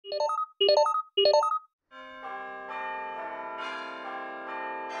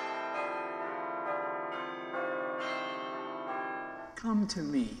Come to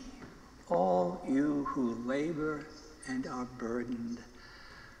me, all you who labor and are burdened,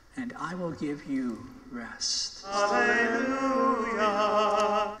 and I will give you rest. Hallelujah.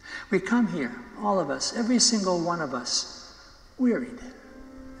 We come here, all of us, every single one of us, wearied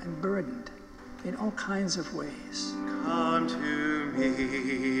and burdened in all kinds of ways. Come to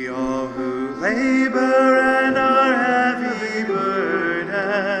me, all who labor and are heavy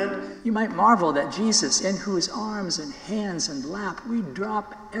burdened. You might marvel that Jesus, in whose arms and hands and lap we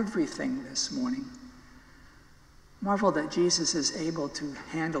drop everything this morning, marvel that Jesus is able to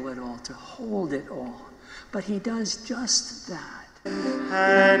handle it all, to hold it all. But he does just that.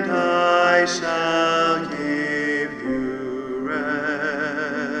 And I shall give you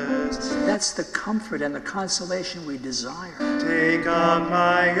rest. That's the comfort and the consolation we desire. Take up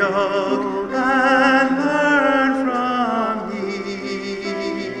my yoke and learn from me.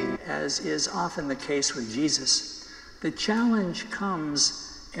 As is often the case with Jesus, the challenge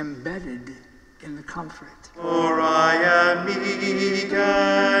comes embedded in the comfort. For I am meek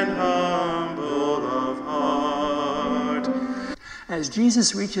and humble of heart. As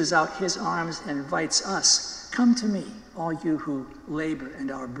Jesus reaches out his arms and invites us, come to me, all you who labor and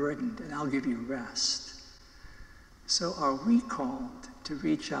are burdened, and I'll give you rest. So are we called to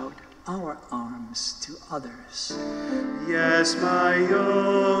reach out our arms to others. Yes, my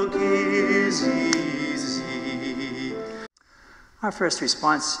yoke is easy. Our first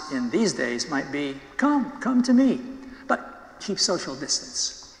response in these days might be, come to me, but keep social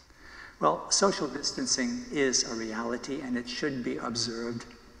distance. Well, social distancing is a reality, and it should be observed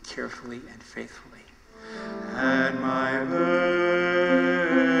carefully and faithfully. And my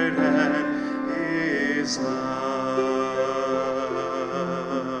burden is light.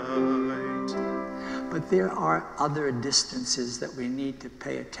 But there are other distances that we need to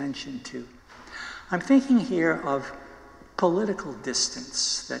pay attention to. I'm thinking here of political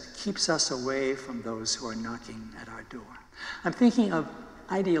distance that keeps us away from those who are knocking at our door. I'm thinking of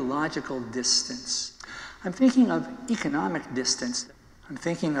ideological distance. I'm thinking of economic distance. I'm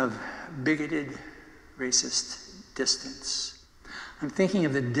thinking of bigoted, racist distance. I'm thinking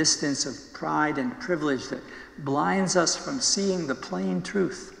of the distance of pride and privilege that blinds us from seeing the plain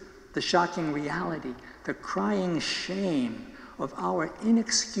truth, the shocking reality, the crying shame of our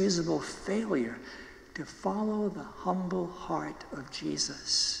inexcusable failure to follow the humble heart of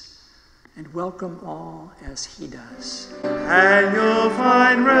Jesus and welcome all as he does. And you'll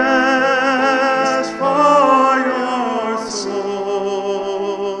find rest for your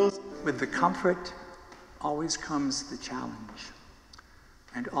souls. With the comfort always comes the challenge.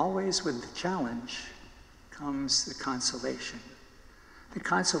 And always with the challenge comes the consolation. The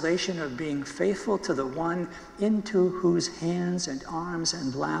consolation of being faithful to the one into whose hands and arms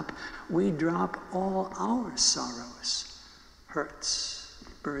and lap we drop all our sorrows, hurts,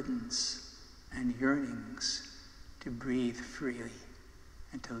 burdens, and yearnings to breathe freely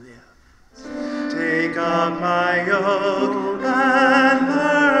and to live. Take up my yoke and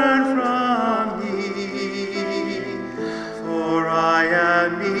learn from me, for I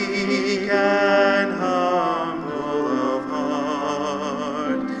am meek and humble of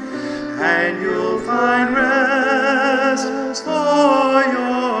heart, and you'll find rest for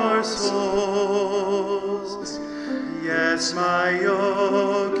your souls. Yes, my yoke